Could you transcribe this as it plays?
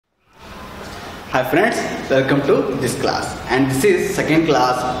Hi friends, welcome to this class, and this is second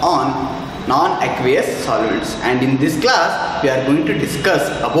class on non-aqueous solvents, and in this class we are going to discuss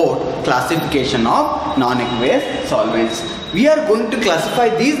about classification of non-aqueous solvents. We are going to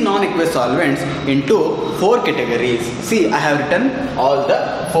classify these non-aqueous solvents into four categories. See, I have written all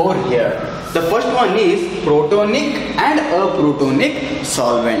the four here. The first one is protonic and aprotonic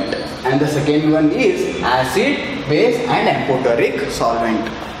solvent, and the second one is acid, base and ampoteric solvent.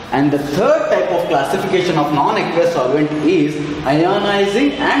 And the third type of classification of non-aqueous solvent is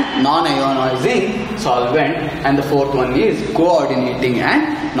ionizing and non-ionizing solvent, and the fourth one is coordinating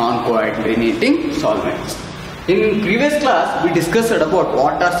and non-coordinating solvents. In previous class we discussed about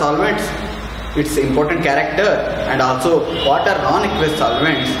what are solvents, its important character, and also what are non-aqueous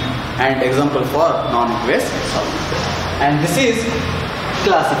solvents and example for non-aqueous solvent. And this is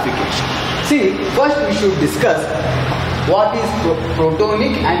classification. See, first we should discuss what is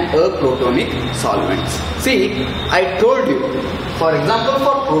protonic and aprotonic solvents. See, I told you, for example,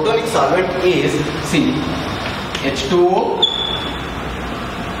 for protonic solvent is, see, H2O,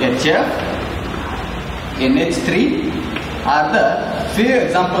 HF, NH3 are the few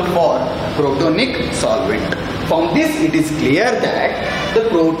examples for protonic solvent. From this it is clear that the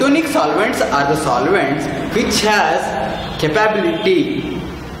protonic solvents are the solvents which has capability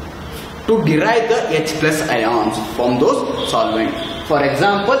to derive the H plus ions from those solvents. For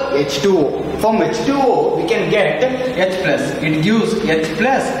example, H2O. From H2O we can get H plus. It gives H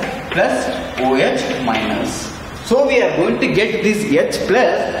plus plus OH minus. So we are going to get this H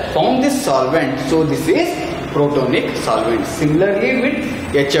plus from this solvent. So this is protonic solvent. Similarly with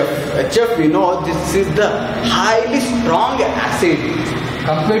HF. HF, we know this is the highly strong acid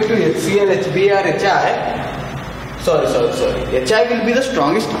compared to HCl, HBr, HI. Sorry. HI will be the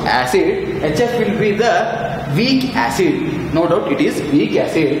strongest acid, HF will be the weak acid. No doubt it is weak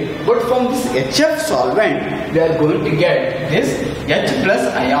acid. But from this HF solvent, we are going to get this H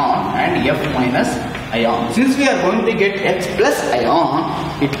plus ion and F minus ion. Since we are going to get H plus ion,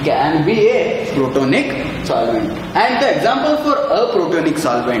 it can be a protonic solvent. And the example for a protonic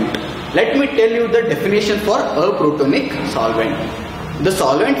solvent. Let me tell you the definition for a protonic solvent. The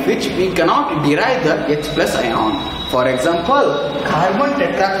solvent which we cannot derive the H plus ion. For example, carbon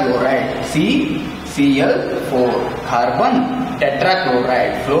tetrachloride, CCl4, carbon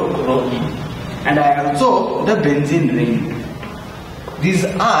tetrachloride, fluorochlorine, and also the benzene ring. These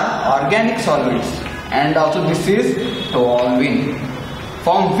are organic solvents, and also this is toluene,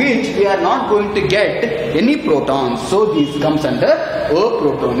 from which we are not going to get any protons. So this comes under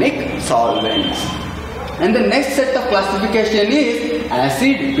aprotonic solvents. And the next set of classification is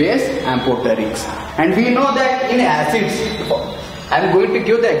acid, base, ampoterics. And we know that in acids, I am going to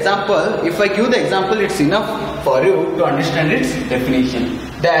give the example. If I give the example, it's enough for you to understand its definition.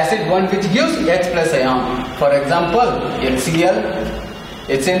 The acid one which gives H plus ion. For example, HCl.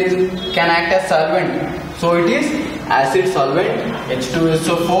 HCl can act as solvent. So it is acid solvent.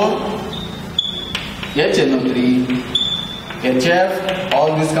 H2SO4, HNO3, HF.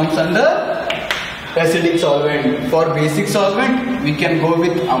 All this comes under acidic solvent. For basic solvent, we can go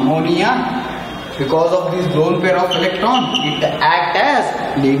with ammonia. Because of this lone pair of electron, it acts as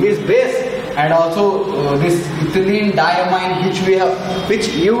Lewis base, and also this ethylene diamine which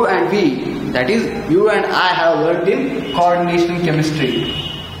you and we, that is you and I, have learned in coordination chemistry.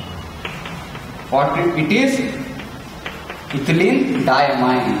 What it is? Ethylene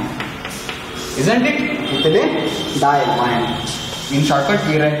diamine, isn't it? Ethylene diamine. In shortcut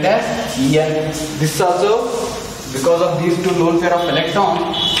we write as EN. This also, because of these two lone pair of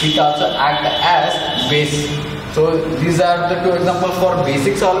electrons, it also acts as base. So these are the two examples for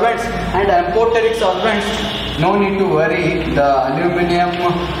basic solvents. And ampoteric solvents, no need to worry. The aluminum,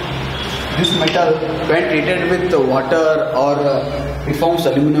 this metal, when treated with water or it forms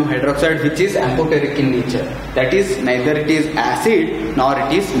aluminum hydroxide, which is ampoteric in nature. That is, neither it is acid nor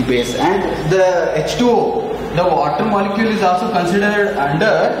it is base. And the H2O, the water molecule, is also considered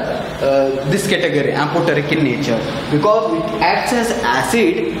under this category, ampoteric in nature, because it acts as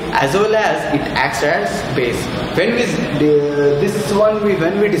acid as well as it acts as base. When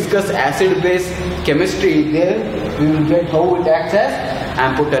we discuss acid base chemistry, there we will get how it acts as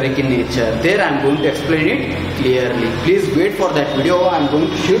ampoteric in nature. There I am going to explain it clearly. Please wait for that video. I am going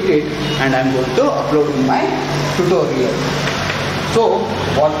to shoot it and I am going to upload in my tutorial. So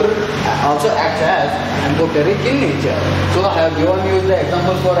water also acts as ampoteric in nature. So I have given you the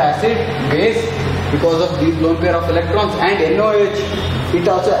example for acid, base, because of these lone pair of electrons, and NOH, it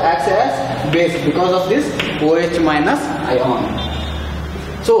also acts as base because of this OH minus ion.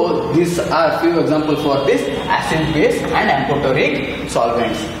 So So these are few examples for this acid base and amphoteric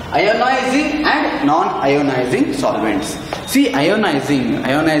solvents. Ionizing and non-ionizing solvents. See,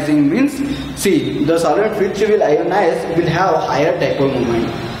 ionizing means, see, the solvent which will ionize will have higher dipole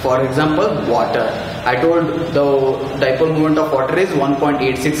moment. For example, water. I told the dipole moment of water is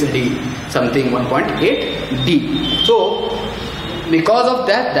 1.86 D, something 1.8 D. So because of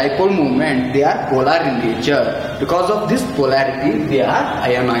that dipole moment, they are polar in nature. Because of this polarity, they are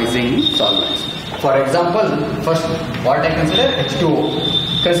ionizing solvents. For example, first what I consider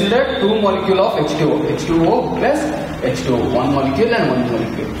H2O. Consider two molecules of H2O. H2O plus H2O. One molecule and one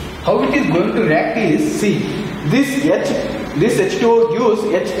molecule. How it is going to react is, see, this H2O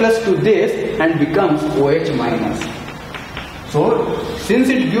gives H plus to this and becomes OH minus. So since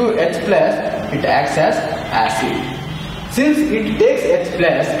it gives H plus, it acts as acid. Since it takes H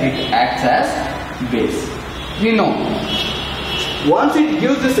plus, it acts as base. We know, once it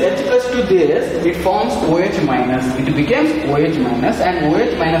gives this H plus to this, it forms OH minus. It becomes OH minus, and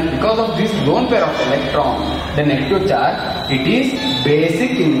OH minus, because of this lone pair of electron, the negative charge, it is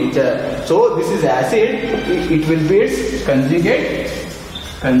basic in nature. So this is acid, it will be its conjugate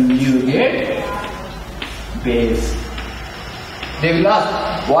base. They will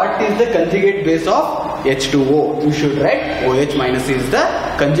ask, what is the conjugate base of H2O? You should write OH minus is the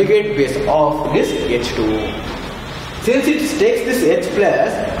conjugate base of this H2O. Since it takes this H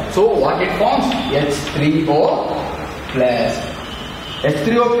plus, so what it forms? H3O plus.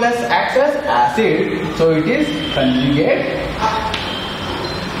 H3O plus acts as acid, so it is conjugate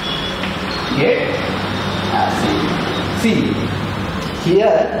acid. See,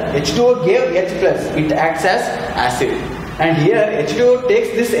 here H2O gave H plus, it acts as acid. And here H2O takes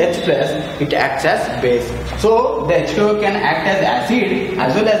this H plus, it acts as base. So the H2O can act as acid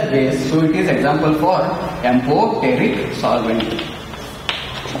as well as base. So it is example for Ampoteric solvent.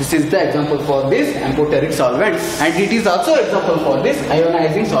 This is the example for this Ampoteric solvent, and it is also example for this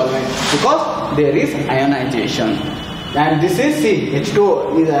ionizing solvent because there is ionization. And this is, see,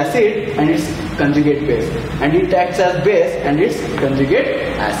 H2O is acid and its conjugate base, and it acts as base and its conjugate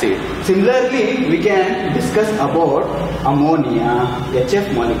acid. Similarly, we can discuss about ammonia,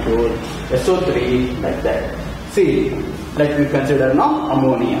 HF molecule, SO3, like that. See, let me consider now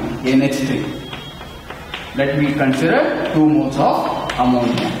ammonia, NH3. Let me consider 2 moles of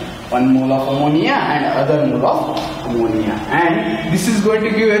ammonia. 1 mole of ammonia and other mole of ammonia. And this is going to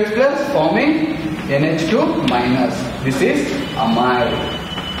give H plus, forming NH2 minus. This is amide.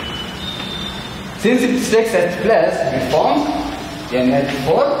 Since it takes H plus, it forms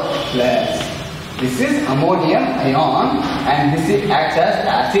NH4 plus. This is ammonium ion, and this acts as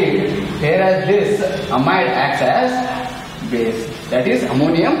acid, whereas this amide acts as base. That is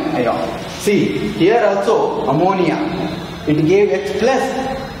ammonium ion. See, here also ammonia, it gave H plus.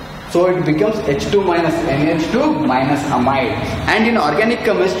 So it becomes H2 minus NH2 minus amide. And in organic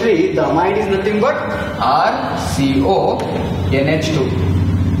chemistry, the amide is nothing but RCO NH2.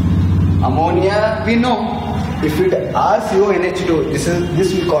 Ammonia, we know, if it RCO NH2,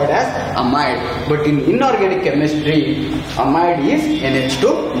 this we call as amide. But in inorganic chemistry, amide is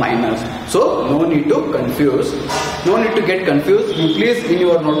NH2 minus. So no need to confuse. No need to get confused. You please in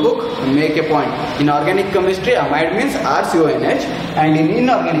your notebook make a point. In organic chemistry, amide means RCONH, and in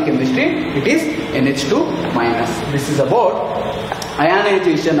inorganic chemistry, it is NH2 minus. This is about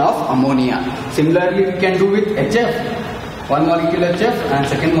ionization of ammonia. Similarly, we can do with HF. One molecule HF and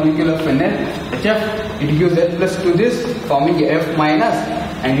second molecule of HF. It gives H plus to this, forming F minus,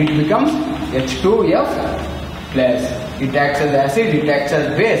 and it becomes H2F plus. It acts as acid, it acts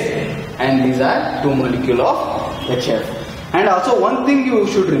as base, and these are 2 molecules of HF. And also one thing you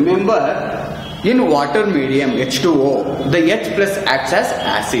should remember, in water medium H2O, the H plus acts as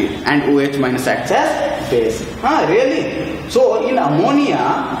acid and OH minus acts as base. Really? So in ammonia,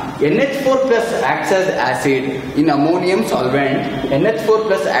 NH4 plus acts as acid. In ammonium solvent, NH4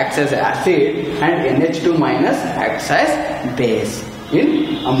 plus acts as acid and NH2 minus acts as base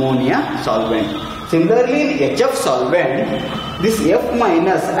in ammonia solvent. Similarly, in HF solvent, this F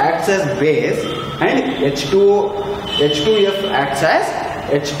minus acts as base and H2F acts as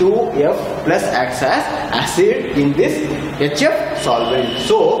H2F plus acts as acid in this HF solvent.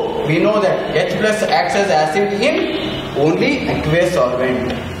 So we know that H plus acts as acid in only aqueous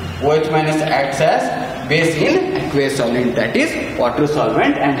solvent. OH minus acts as base in aqueous solvent, that is water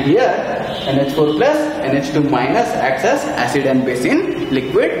solvent, and here NH4 plus NH2 minus acts as acid and base in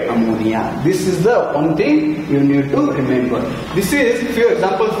liquid ammonia. This is the one thing you need to remember. This is few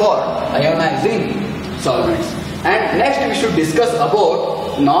examples for ionizing solvents. And next we should discuss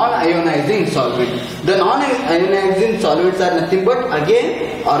about non-ionizing solvent. The non-ionizing solvents are nothing but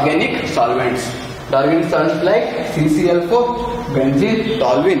again organic solvents. The organic solvents like CCl4, benzene,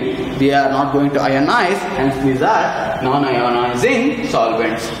 toluene, they are not going to ionize, hence these are non-ionizing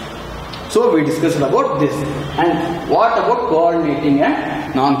solvents. So we discussed about this. And what about coordinating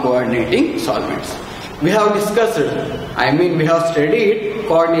and non-coordinating solvents? We have discussed, we have studied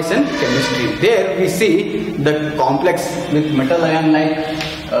coordination chemistry. There we see the complex with metal ion like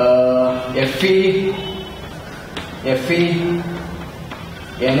Fe,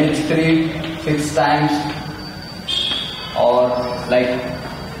 NH3 6 times, or like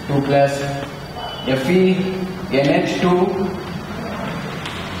 2 plus Fe, NH2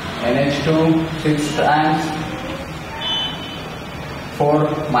 6 times,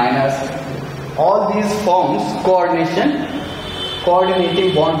 4 minus. All these forms coordinating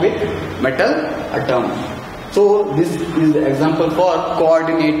bond with metal atom. So this is the example for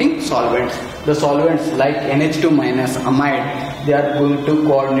coordinating solvents. The solvents like NH2 minus amide, they are going to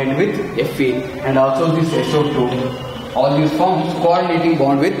coordinate with Fe, and also this SO2. All these forms coordinating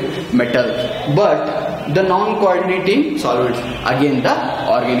bond with metal. But the non-coordinating solvents, again the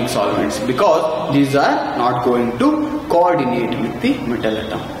organic solvents, because these are not going to coordinate with the metal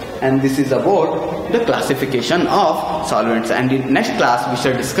atom. And this is about the classification of solvents, and in next class we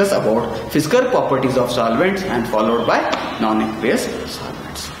shall discuss about physical properties of solvents and followed by non-aqueous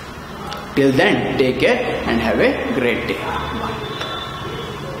solvents. Till then, take care and have a great day. Bye.